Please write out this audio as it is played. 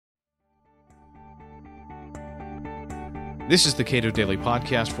This is the Cato Daily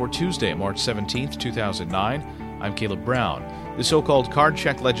Podcast for Tuesday, March 17th, 2009. I'm Caleb Brown. The so-called card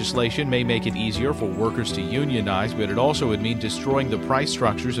check legislation may make it easier for workers to unionize, but it also would mean destroying the price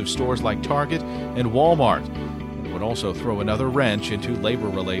structures of stores like Target and Walmart. It would also throw another wrench into labor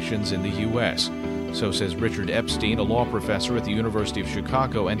relations in the U.S. So says Richard Epstein, a law professor at the University of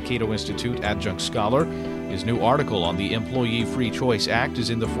Chicago and Cato Institute adjunct scholar. His new article on the Employee Free Choice Act is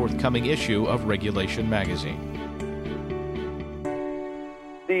in the forthcoming issue of Regulation magazine.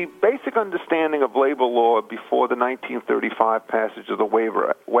 The basic understanding of labor law before the 1935 passage of the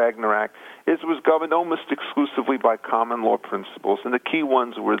Wagner Act is it was governed almost exclusively by common law principles, and the key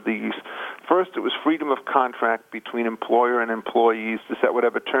ones were these. First, it was freedom of contract between employer and employees to set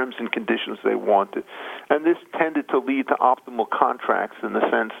whatever terms and conditions they wanted. And this tended to lead to optimal contracts in the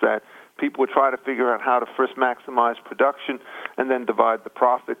sense that people would try to figure out how to first maximize production and then divide the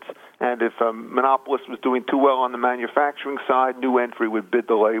profits. And if a monopolist was doing too well on the manufacturing side, new entry would bid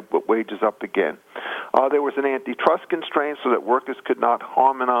the wages up again. There was an antitrust constraint so that workers could not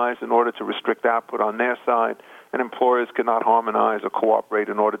harmonize in order to restrict output on their side, and employers could not harmonize or cooperate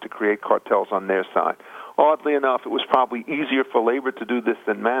in order to create cartels on their side. Oddly enough, it was probably easier for labor to do this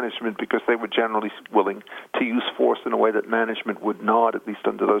than management because they were generally willing to use force in a way that management would not, at least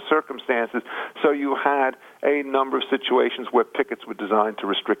under those circumstances. So you had a number of situations where pickets were designed to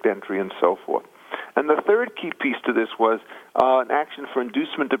restrict entry and so forth. And the third key piece to this was an action for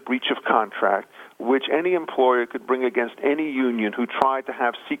inducement of breach of contract, which any employer could bring against any union who tried to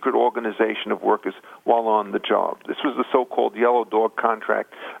have secret organization of workers while on the job. This was the so-called yellow dog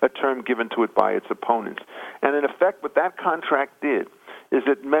contract, a term given to it by its opponents. And in effect, what that contract did is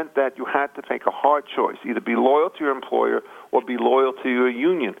it meant that you had to make a hard choice, either be loyal to your employer or be loyal to your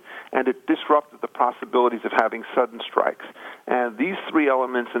union. And it disrupted the possibilities of having sudden strikes. And these three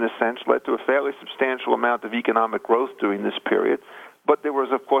elements, in a sense, led to a fairly substantial amount of economic growth during this period. But there was,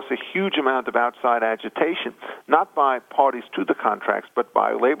 of course, a huge amount of outside agitation, not by parties to the contracts, but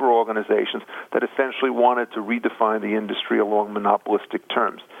by labor organizations that essentially wanted to redefine the industry along monopolistic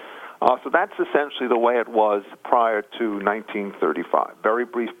terms. So that's essentially the way it was prior to 1935. Very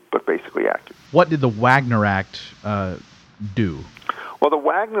brief, but basically accurate. What did the Wagner Act do? Well, the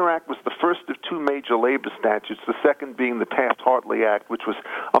Wagner Act was the first of two major labor statutes, the second being the Taft-Hartley Act, which was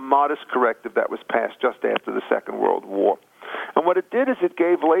a modest corrective that was passed just after the Second World War. And what it did is it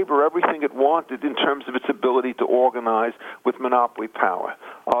gave labor everything it wanted in terms of its ability to organize with monopoly power.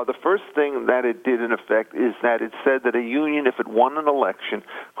 The first thing that it did, in effect, is that it said that a union, if it won an election,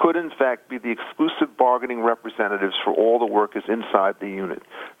 could, in fact, be the exclusive bargaining representatives for all the workers inside the unit.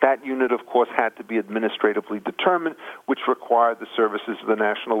 That unit, of course, had to be administratively determined, which required the services of the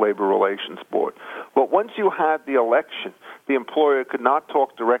National Labor Relations Board. But once you had the election, the employer could not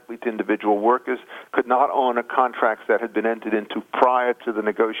talk directly to individual workers, could not honor contracts that had been entered into prior to the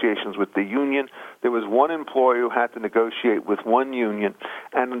negotiations with the union. There was one employer who had to negotiate with one union,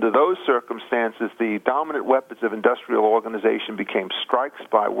 and under those circumstances, the dominant weapons of industrial organization became strikes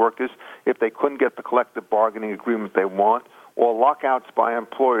by workers if they couldn't get the collective bargaining agreement they want, or lockouts by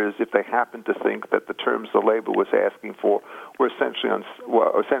employers if they happened to think that the terms the labor was asking for were essentially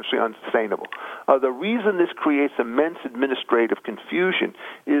unsustainable. The reason this creates immense administrative confusion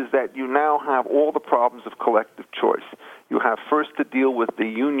is that you now have all the problems of collective choice. You have first to deal with the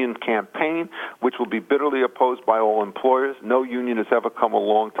union campaign, which will be bitterly opposed by all employers. No union has ever come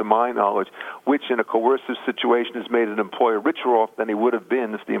along, to my knowledge, which in a coercive situation has made an employer richer off than he would have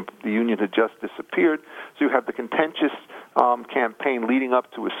been if the union had just disappeared. So you have the contentious campaign leading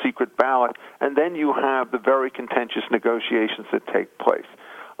up to a secret ballot, and then you have the very contentious negotiations that take place.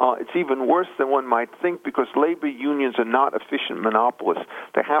 It's even worse than one might think because labor unions are not efficient monopolists.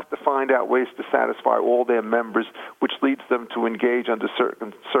 They have to find out ways to satisfy all their members, which leads them to engage under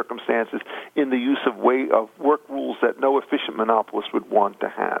certain circumstances in the use of work rules that no efficient monopolist would want to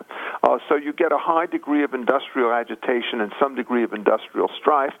have. So you get a high degree of industrial agitation and some degree of industrial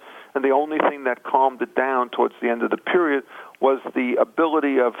strife, and the only thing that calmed it down towards the end of the period was the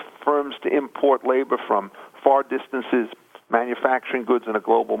ability of firms to import labor from far distances, manufacturing goods in a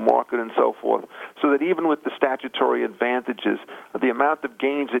global market and so forth, so that even with the statutory advantages, the amount of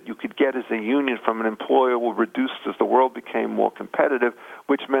gains that you could get as a union from an employer will reduce as the world became more competitive,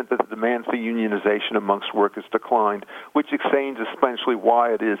 which meant that the demand for unionization amongst workers declined, which explains essentially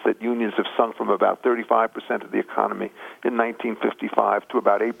why it is that unions have sunk from about 35% of the economy in 1955 to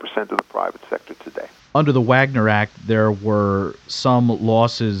about 8% of the private sector today. Under the Wagner Act, there were some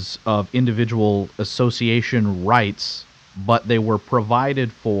losses of individual association rights, but they were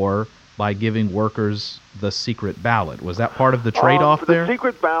provided for by giving workers the secret ballot. Was that part of the trade-off there? The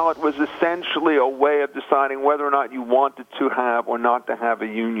secret ballot was essentially a way of deciding whether or not you wanted to have or not to have a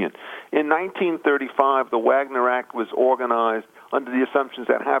union. In 1935, the Wagner Act was organized under the assumptions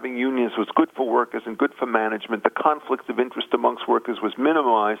that having unions was good for workers and good for management. The conflict of interest amongst workers was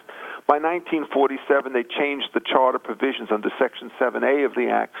minimized. By 1947, they changed the charter provisions under Section 7A of the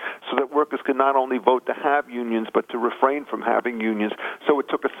Act so that workers could not only vote to have unions but to refrain from having unions, so it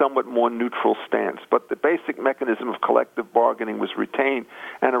took a somewhat more neutral stance. But the basic mechanism of collective bargaining was retained,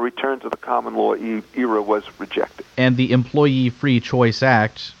 and a return to the common law era was rejected. And the Employee Free Choice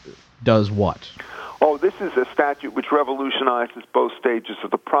Act does what? Oh, this is a statute which revolutionizes both stages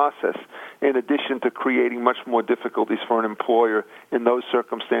of the process, in addition to creating much more difficulties for an employer in those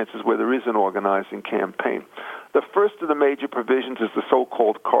circumstances where there is an organizing campaign. The first of the major provisions is the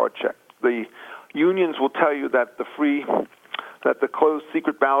so-called card check. The unions will tell you that the closed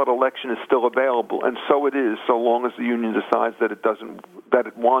secret ballot election is still available, and so it is, so long as the union decides that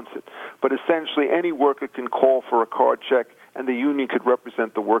it wants it. But essentially, any worker can call for a card check, and the union could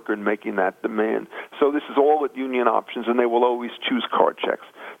represent the worker in making that demand. So this is all at union options, and they will always choose card checks.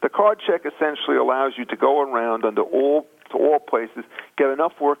 The card check essentially allows you to go around to all places, get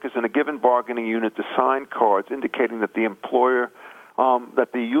enough workers in a given bargaining unit to sign cards indicating that the employer that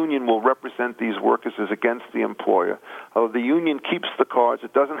the union will represent these workers as against the employer. The union keeps the cards.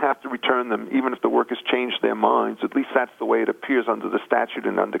 It doesn't have to return them, even if the workers change their minds. At least that's the way it appears under the statute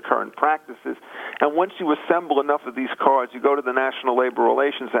and under current practices. And once you assemble enough of these cards, you go to the National Labor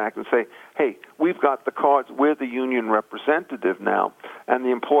Relations Act and say, hey, we've got the cards. We're the union representative now, and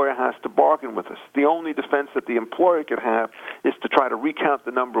the employer has to bargain with us. The only defense that the employer could have is to try to recount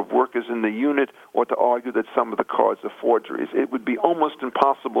the number of workers in the unit or to argue that some of the cards are forgeries. It would be almost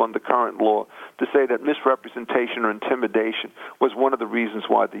impossible under current law to say that misrepresentation or intimidation was one of the reasons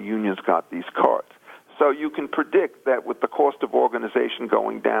why the unions got these cards. So you can predict that with the cost of organization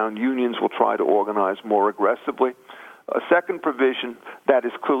going down, unions will try to organize more aggressively. A second provision that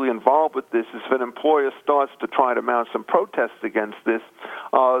is clearly involved with this is if an employer starts to try to mount some protests against this,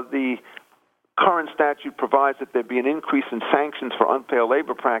 the current statute provides that there be an increase in sanctions for unfair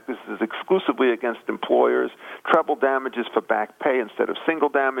labor practices exclusively against employers, treble damages for back pay instead of single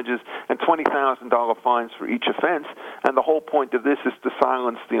damages, and $20,000 fines for each offense. And the whole point of this is to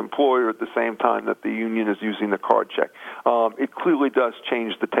silence the employer at the same time that the union is using the card check. It clearly does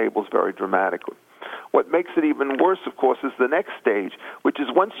change the tables very dramatically. What makes it even worse, of course, is the next stage, which is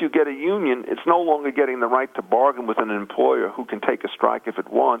once you get a union, it's no longer getting the right to bargain with an employer who can take a strike if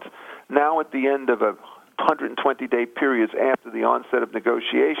it wants. Now, at the end of a 120-day periods after the onset of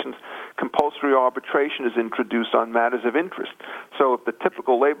negotiations, compulsory arbitration is introduced on matters of interest. So if the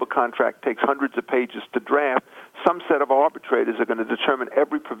typical labor contract takes hundreds of pages to draft, some set of arbitrators are going to determine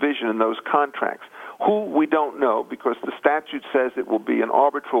every provision in those contracts. Who, we don't know, because the statute says it will be an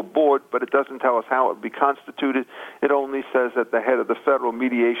arbitral board, but it doesn't tell us how it will be constituted. It only says that the head of the Federal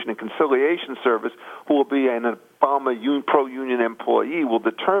Mediation and Conciliation Service, who will be an Obama pro-union employee, will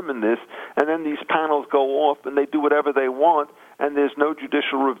determine this, and then these panels go off and they do whatever they want, and there's no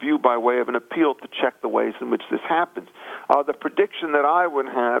judicial review by way of an appeal to check the ways in which this happens. The prediction that I would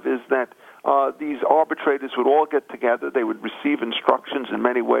have is that these arbitrators would all get together. They would receive instructions in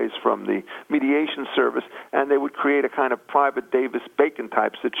many ways from the mediation service, and they would create a kind of private Davis-Bacon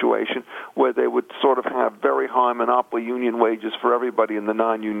type situation where they would sort of have very high monopoly union wages for everybody in the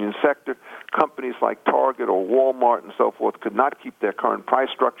non-union sector. Companies like Target or Walmart and so forth could not keep their current price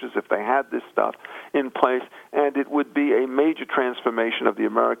structures if they had this stuff in place, and it would be a major transformation of the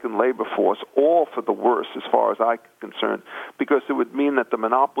American labor force, all for the worse as far as I'm concerned, because it would mean that the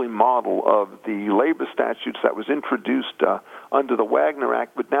monopoly model of the labor statutes that was introduced under the Wagner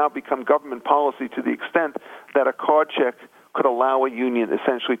Act would now become government policy to the extent that a card check could allow a union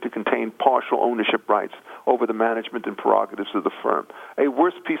essentially to contain partial ownership rights over the management and prerogatives of the firm. A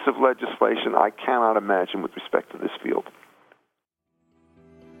worse piece of legislation I cannot imagine with respect to this field.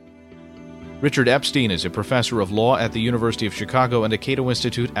 Richard Epstein is a professor of law at the University of Chicago and a Cato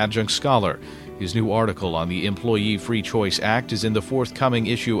Institute adjunct scholar. His new article on the Employee Free Choice Act is in the forthcoming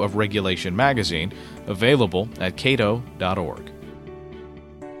issue of Regulation Magazine, available at cato.org.